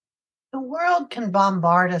world can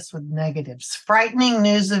bombard us with negatives, frightening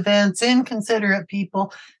news events, inconsiderate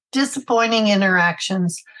people, disappointing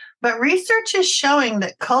interactions. But research is showing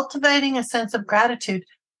that cultivating a sense of gratitude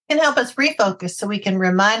can help us refocus so we can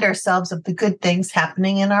remind ourselves of the good things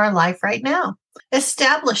happening in our life right now.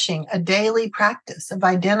 Establishing a daily practice of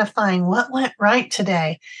identifying what went right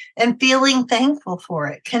today and feeling thankful for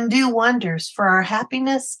it can do wonders for our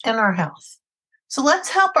happiness and our health. So let's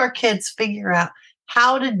help our kids figure out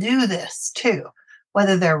how to do this too,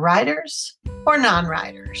 whether they're writers or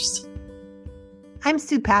non-writers. I'm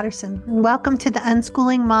Sue Patterson, and welcome to the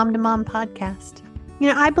Unschooling Mom to Mom podcast.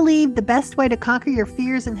 I believe the best way to conquer your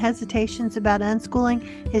fears and hesitations about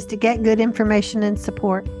unschooling is to get good information and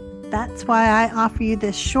support. That's why I offer you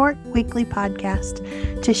this short weekly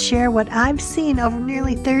podcast to share what I've seen over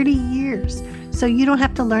nearly 30 years, so you don't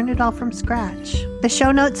have to learn it all from scratch. The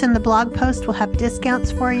show notes and the blog post will have discounts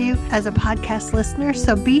for you as a podcast listener,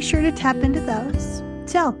 so be sure to tap into those.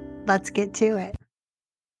 So let's get to it.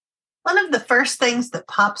 One of the first things that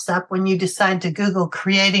pops up when you decide to Google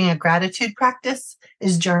creating a gratitude practice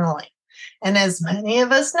is journaling. And as many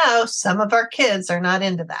of us know, some of our kids are not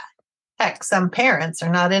into that. Heck, some parents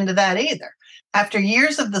are not into that either. After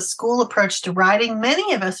years of the school approach to writing,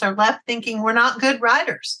 many of us are left thinking we're not good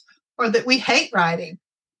writers or that we hate writing.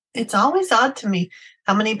 It's always odd to me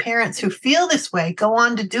how many parents who feel this way go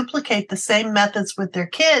on to duplicate the same methods with their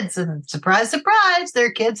kids, and surprise, surprise,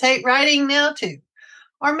 their kids hate writing now too.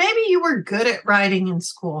 Or maybe you were good at writing in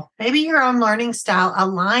school. Maybe your own learning style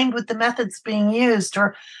aligned with the methods being used,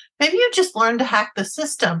 or maybe you just learned to hack the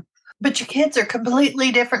system. But your kids are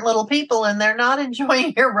completely different little people and they're not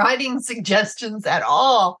enjoying your writing suggestions at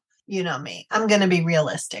all. You know me, I'm going to be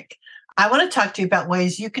realistic. I want to talk to you about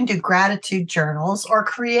ways you can do gratitude journals or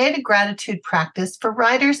create a gratitude practice for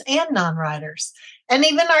writers and non-writers, and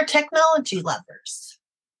even our technology lovers.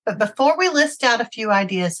 But before we list out a few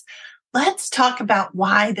ideas, let's talk about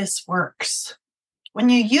why this works. When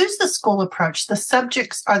you use the school approach, the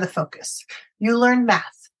subjects are the focus. You learn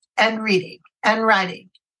math and reading and writing.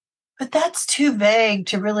 But that's too vague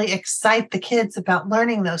to really excite the kids about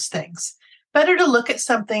learning those things. Better to look at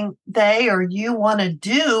something they or you want to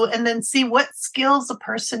do and then see what skills a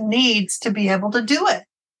person needs to be able to do it.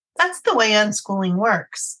 That's the way unschooling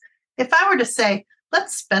works. If I were to say,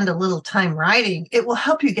 let's spend a little time writing, it will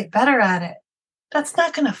help you get better at it. That's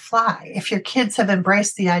not going to fly if your kids have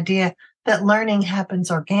embraced the idea that learning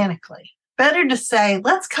happens organically. Better to say,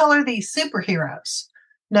 let's color these superheroes,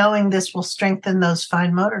 knowing this will strengthen those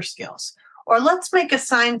fine motor skills. Or let's make a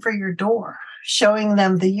sign for your door, showing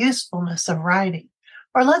them the usefulness of writing.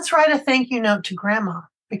 Or let's write a thank you note to grandma,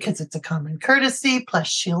 because it's a common courtesy, plus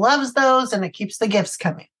she loves those and it keeps the gifts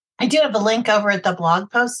coming. I do have a link over at the blog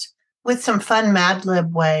post with some fun Mad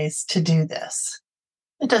Lib ways to do this.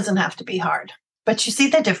 It doesn't have to be hard. But you see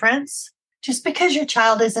the difference? Just because your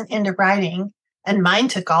child isn't into writing, and mine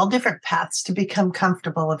took all different paths to become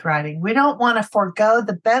comfortable with writing, we don't want to forego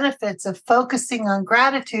the benefits of focusing on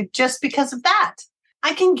gratitude just because of that.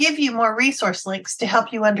 I can give you more resource links to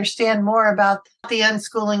help you understand more about the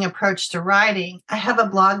unschooling approach to writing. I have a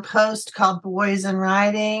blog post called Boys and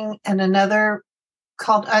Writing and another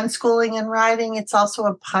called Unschooling and Writing. It's also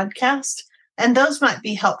a podcast, and those might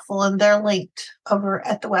be helpful, and they're linked over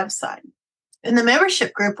at the website. In the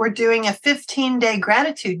membership group, we're doing a 15-day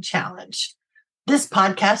gratitude challenge. This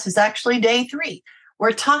podcast is actually day 3.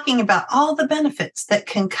 We're talking about all the benefits that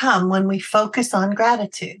can come when we focus on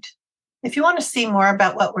gratitude. If you want to see more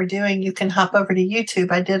about what we're doing, you can hop over to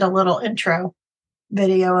YouTube. I did a little intro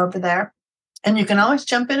video over there, and you can always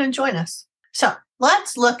jump in and join us. So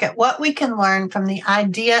let's look at what we can learn from the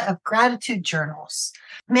idea of gratitude journals.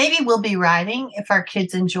 Maybe we'll be writing if our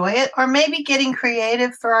kids enjoy it, or maybe getting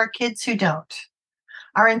creative for our kids who don't.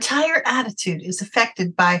 Our entire attitude is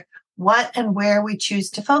affected by what and where we choose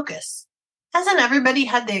to focus. Hasn't everybody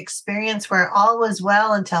had the experience where all was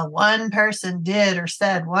well until one person did or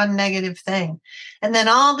said one negative thing, and then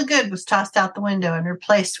all the good was tossed out the window and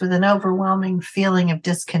replaced with an overwhelming feeling of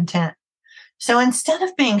discontent? So instead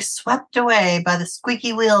of being swept away by the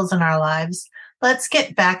squeaky wheels in our lives, let's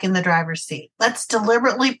get back in the driver's seat. Let's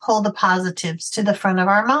deliberately pull the positives to the front of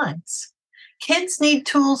our minds. Kids need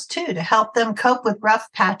tools too to help them cope with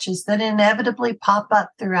rough patches that inevitably pop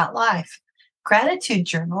up throughout life. Gratitude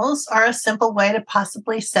journals are a simple way to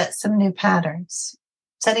possibly set some new patterns.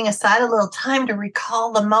 Setting aside a little time to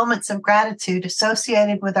recall the moments of gratitude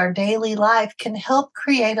associated with our daily life can help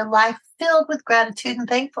create a life filled with gratitude and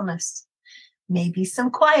thankfulness. Maybe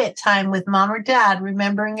some quiet time with mom or dad,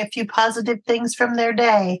 remembering a few positive things from their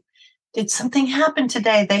day. Did something happen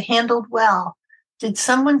today they handled well? Did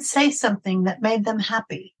someone say something that made them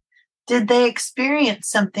happy? Did they experience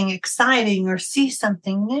something exciting or see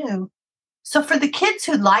something new? So for the kids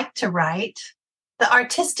who like to write, the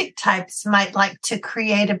artistic types might like to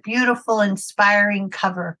create a beautiful, inspiring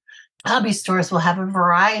cover. Hobby stores will have a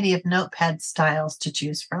variety of notepad styles to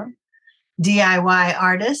choose from. DIY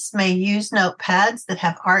artists may use notepads that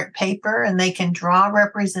have art paper and they can draw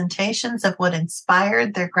representations of what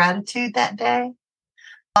inspired their gratitude that day.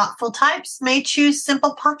 Thoughtful types may choose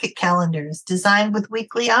simple pocket calendars designed with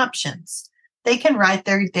weekly options. They can write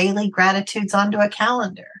their daily gratitudes onto a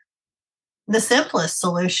calendar. The simplest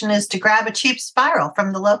solution is to grab a cheap spiral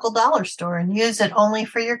from the local dollar store and use it only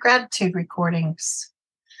for your gratitude recordings.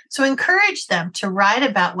 So encourage them to write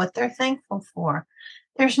about what they're thankful for.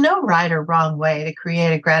 There's no right or wrong way to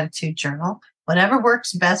create a gratitude journal. Whatever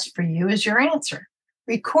works best for you is your answer.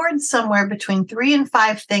 Record somewhere between 3 and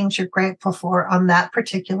 5 things you're grateful for on that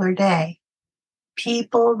particular day.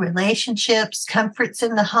 People, relationships, comforts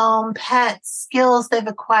in the home, pets, skills they've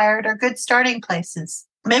acquired are good starting places.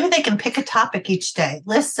 Maybe they can pick a topic each day,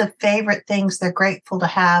 lists of favorite things they're grateful to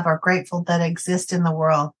have or grateful that exist in the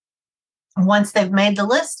world. And once they've made the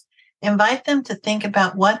list, invite them to think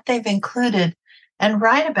about what they've included and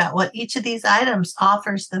write about what each of these items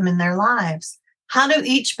offers them in their lives. How do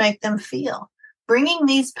each make them feel? Bringing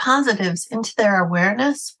these positives into their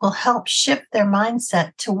awareness will help shift their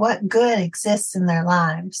mindset to what good exists in their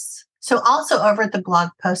lives. So also over at the blog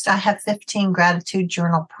post, I have 15 gratitude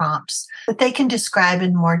journal prompts that they can describe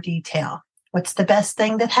in more detail. What's the best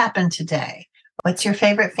thing that happened today? What's your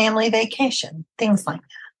favorite family vacation? Things like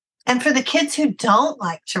that. And for the kids who don't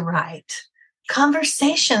like to write,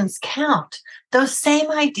 conversations count. Those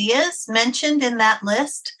same ideas mentioned in that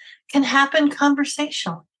list can happen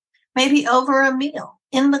conversationally, maybe over a meal,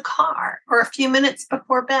 in the car, or a few minutes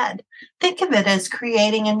before bed. Think of it as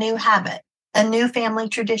creating a new habit, a new family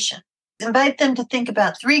tradition. Invite them to think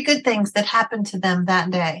about 3 good things that happened to them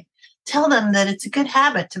that day. Tell them that it's a good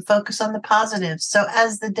habit to focus on the positives. So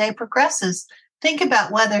as the day progresses, think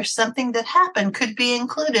about whether something that happened could be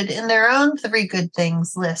included in their own 3 good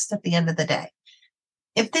things list at the end of the day.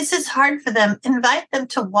 If this is hard for them, invite them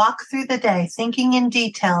to walk through the day thinking in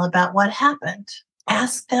detail about what happened.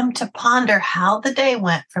 Ask them to ponder how the day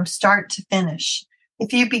went from start to finish.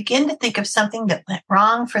 If you begin to think of something that went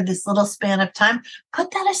wrong for this little span of time,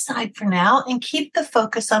 put that aside for now and keep the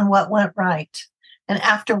focus on what went right. And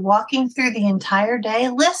after walking through the entire day,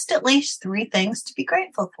 list at least 3 things to be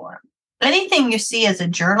grateful for. Anything you see as a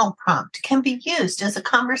journal prompt can be used as a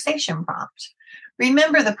conversation prompt.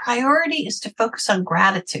 Remember, the priority is to focus on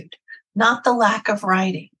gratitude, not the lack of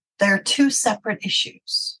writing. There are 2 separate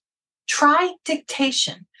issues. Try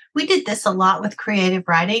dictation. We did this a lot with creative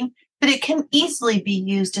writing, but it can easily be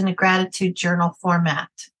used in a gratitude journal format.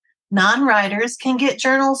 Non-writers can get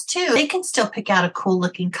journals too. They can still pick out a cool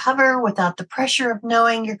looking cover without the pressure of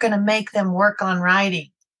knowing you're going to make them work on writing.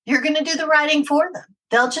 You're going to do the writing for them.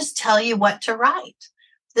 They'll just tell you what to write.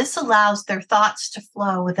 This allows their thoughts to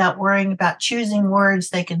flow without worrying about choosing words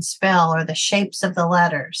they can spell or the shapes of the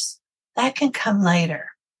letters. That can come later.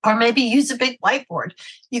 Or maybe use a big whiteboard.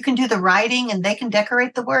 You can do the writing and they can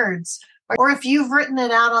decorate the words. Or if you've written it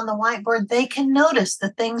out on the whiteboard, they can notice the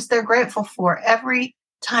things they're grateful for every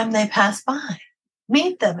time they pass by.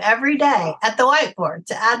 Meet them every day at the whiteboard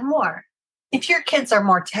to add more. If your kids are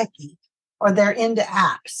more techie or they're into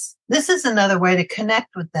apps, this is another way to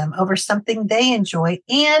connect with them over something they enjoy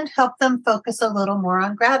and help them focus a little more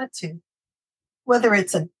on gratitude. Whether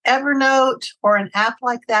it's an Evernote or an app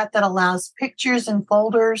like that that allows pictures and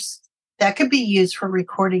folders, that could be used for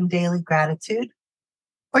recording daily gratitude.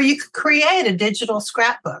 Or you could create a digital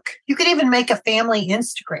scrapbook. You could even make a family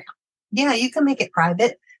Instagram. Yeah, you can make it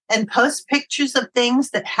private and post pictures of things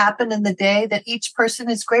that happened in the day that each person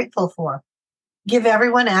is grateful for. Give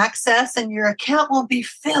everyone access and your account will be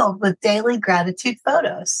filled with daily gratitude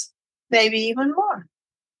photos, maybe even more.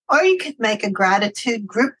 Or you could make a gratitude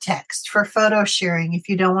group text for photo sharing if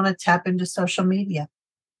you don't want to tap into social media.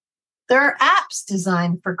 There are apps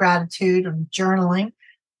designed for gratitude and journaling,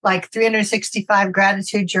 like 365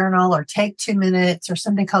 Gratitude Journal or Take 2 Minutes or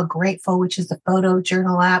something called Grateful, which is a photo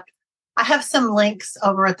journal app. I have some links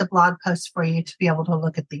over at the blog post for you to be able to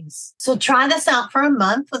look at these. So try this out for a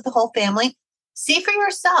month with the whole family. See for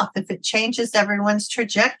yourself if it changes everyone's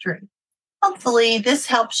trajectory. Hopefully, this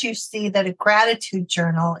helps you see that a gratitude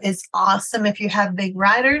journal is awesome if you have big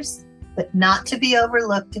writers, but not to be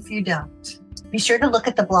overlooked if you don't. Be sure to look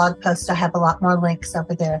at the blog post. I have a lot more links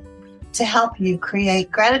over there to help you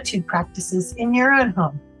create gratitude practices in your own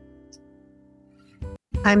home.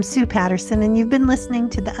 I'm Sue Patterson, and you've been listening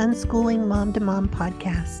to the Unschooling Mom to Mom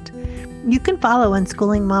podcast. You can follow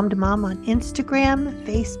Unschooling Mom to Mom on Instagram,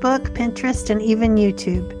 Facebook, Pinterest, and even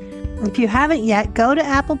YouTube. If you haven't yet, go to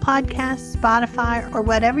Apple Podcasts, Spotify, or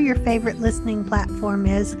whatever your favorite listening platform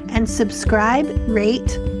is, and subscribe,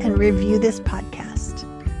 rate, and review this podcast.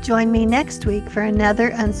 Join me next week for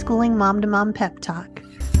another Unschooling Mom to Mom pep talk.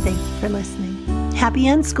 Thank you for listening. Happy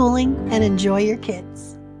unschooling and enjoy your kids.